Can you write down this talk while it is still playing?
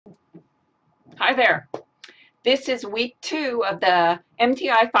Hi there. This is week 2 of the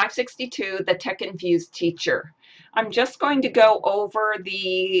MTI 562, the Tech Infused Teacher. I'm just going to go over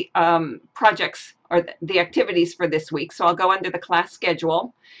the projects or the activities for this week. So I'll go under the class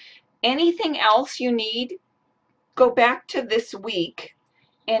schedule. Anything else you need, go back to this week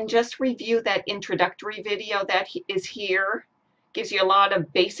and just review that introductory video that is here. Gives you a lot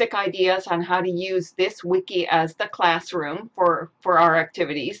of basic ideas on how to use this wiki as the classroom for our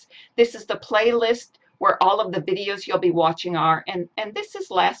activities. This is the playlist where all of the videos you'll be watching are, and this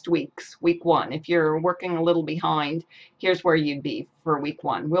is last week's, week 1. If you're working a little behind, here's where you'd be for week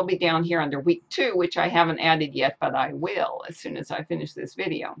 1. We'll be down here under week 2, which I haven't added yet, but I will as soon as I finish this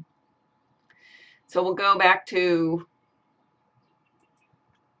video. So we'll go back to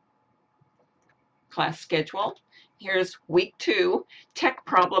class schedule. Here's week 2. Tech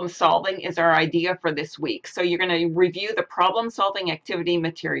problem solving is our idea for this week. So you're going to review the problem solving activity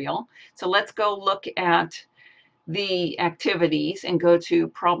material. So let's go look at the activities and go to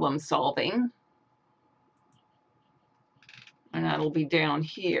problem solving. And that'll be down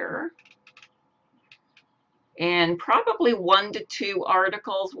here. And probably 1 to 2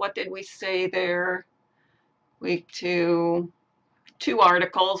 articles. What did we say there? Week 2, 2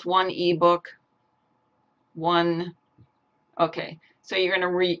 articles, 1 ebook. Okay, so you're going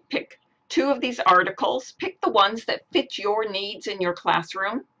to pick 2 of these articles. Pick the ones that fit your needs in your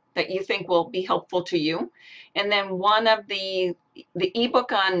classroom that you think will be helpful to you. And then one of the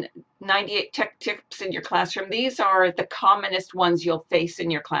ebook on 98 tech tips in your classroom. These are the commonest ones you'll face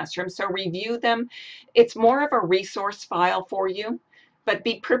in your classroom. So review them. It's more of a resource file for you, but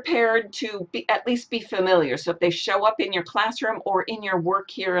be prepared to at least be familiar. So if they show up in your classroom or in your work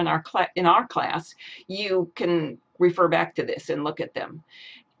here in our class, you can refer back to this and look at them.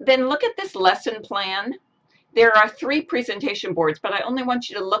 Then look at this lesson plan. There are 3 presentation boards, but I only want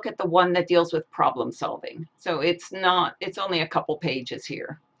you to look at the one that deals with problem solving. So it's only a couple pages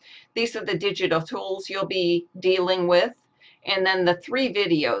here. These are the digital tools you'll be dealing with. And then the 3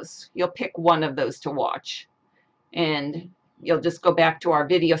 videos, you'll pick one of those to watch. And you'll just go back to our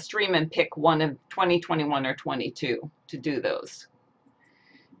video stream and pick one of 20, 21, or 22 to do those.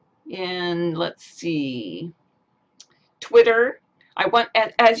 And let's see. Twitter. I want,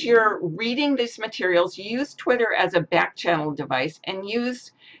 as you're reading these materials, use Twitter as a back channel device and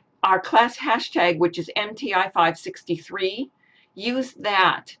use our class hashtag, which is MTI563. Use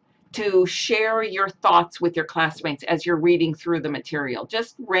that to share your thoughts with your classmates as you're reading through the material.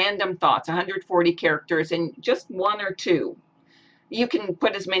 Just random thoughts, 140 characters, and just 1 or 2. You can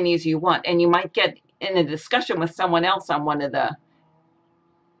put as many as you want, and you might get in a discussion with someone else on one of the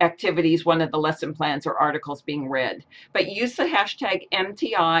activities, one of the lesson plans or articles being read. But use the hashtag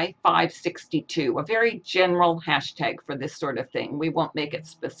MTI562, a very general hashtag for this sort of thing. We won't make it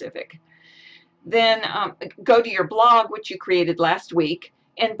specific. Then go to your blog, which you created last week,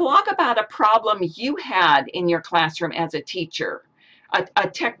 and blog about a problem you had in your classroom as a teacher, a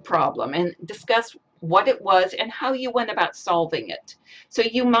tech problem, and discuss what it was and how you went about solving it. So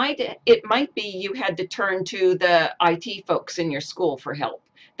it might be you had to turn to the IT folks in your school for help.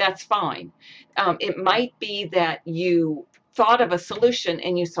 That's fine. It might be that you thought of a solution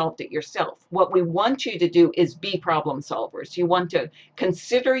and you solved it yourself. What we want you to do is be problem solvers. You want to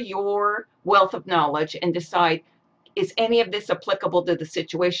consider your wealth of knowledge and decide, is any of this applicable to the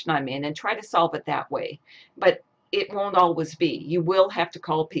situation I'm in, and try to solve it that way. But it won't always be. You will have to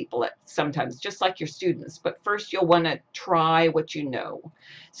call people sometimes, just like your students. But first, you'll want to try what you know.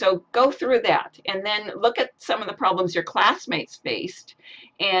 So go through that, and then look at some of the problems your classmates faced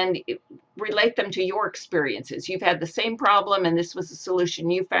and relate them to your experiences. You've had the same problem, and this was the solution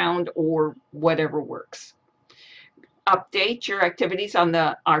you found, or whatever works. Update your activities on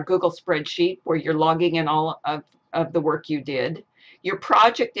our Google spreadsheet where you're logging in all of the work you did. Your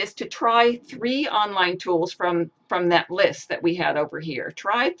project is to try 3 online tools from that list that we had over here.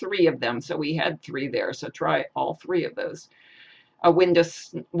 Try 3 of them. So we had 3 there. So try all 3 of those. A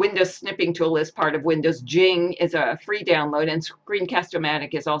Windows snipping tool is part of Windows. Jing is a free download, and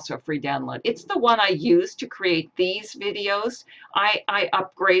Screencast-O-Matic is also a free download. It's the one I use to create these videos. I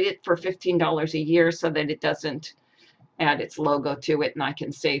upgrade it for $15 a year so that it doesn't add its logo to it, and I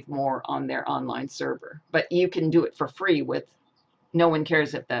can save more on their online server. But you can do it for free with no one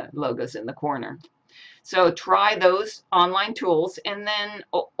cares if the logo's in the corner. So try those online tools, and then,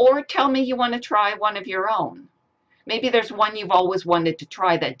 or tell me you want to try one of your own. Maybe there's one you've always wanted to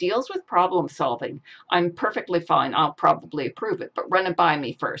try that deals with problem solving. I'm perfectly fine. I'll probably approve it, but run it by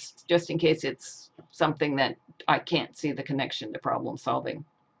me first, just in case it's something that I can't see the connection to problem solving.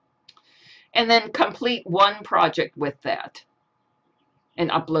 And then complete 1 project with that.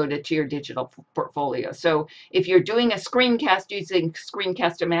 and upload it to your digital portfolio. So if you're doing a screencast using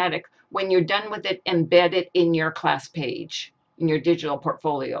Screencast-O-Matic, when you're done with it, embed it in your class page, in your digital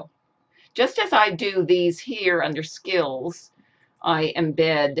portfolio. Just as I do these here under skills, I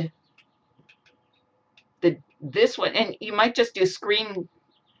embed this one, and you might just do screenshots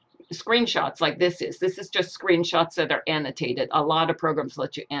like this is. This is just screenshots that are annotated. A lot of programs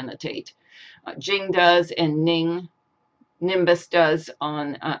let you annotate. Jing does, and Nimbus does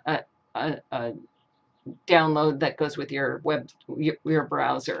on a download that goes with your your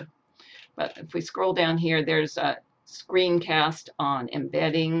browser. But if we scroll down here, there's a screencast on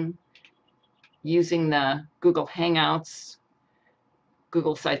embedding using the Google Hangouts,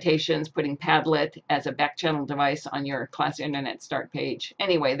 Google Citations, putting Padlet as a back-channel device on your class internet start page.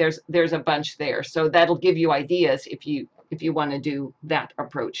 Anyway, there's a bunch there, so that'll give you ideas if you want to do that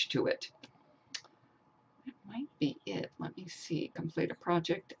approach to it. That might be it. Let me see. Complete a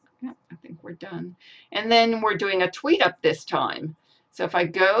project. Yeah, I think we're done. And then we're doing a tweet up this time. So if I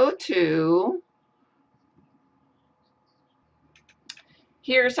go to,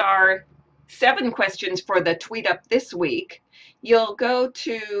 here's our 7 questions for the tweet up this week. You'll go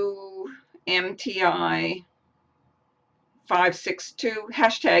to MTI 562,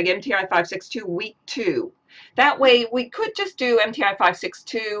 hashtag MTI 562 week 2. That way we could just do MTI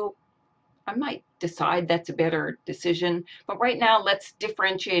 562. I might decide that's a better decision, but right now let's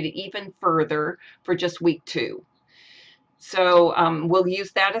differentiate it even further for just week 2. So we'll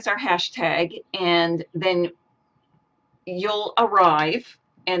use that as our hashtag, and then you'll arrive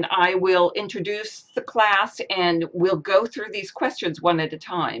and I will introduce the class and we'll go through these questions one at a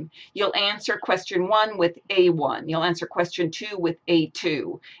time. You'll answer question 1 with A1. You'll answer question 2 with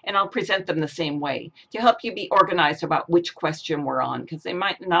A2, and I'll present them the same way to help you be organized about which question we're on, because they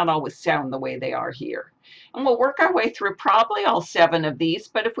might not always sound the way they are here. And we'll work our way through probably all 7 of these,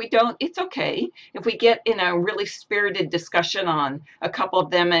 but if we don't, it's okay. If we get in a really spirited discussion on a couple of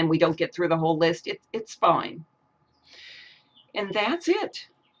them and we don't get through the whole list, it's fine. And that's it.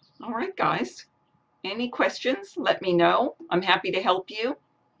 All right, guys. Any questions, let me know. I'm happy to help you.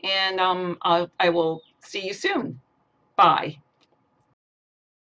 And I will see you soon. Bye.